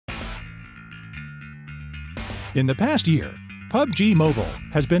In the past year, PUBG Mobile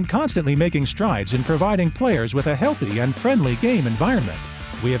has been constantly making strides in providing players with a healthy and friendly game environment.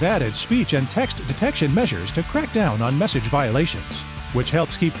 We have added speech and text detection measures to crack down on message violations, which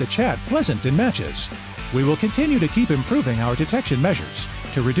helps keep the chat pleasant in matches. We will continue to keep improving our detection measures.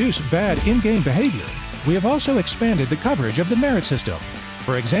 To reduce bad in-game behavior, we have also expanded the coverage of the merit system.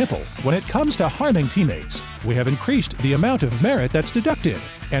 For example, when it comes to harming teammates, we have increased the amount of merit that's deducted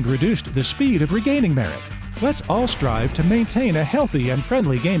and reduced the speed of regaining merit. Let's all strive to maintain a healthy and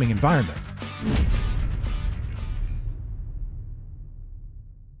friendly gaming environment.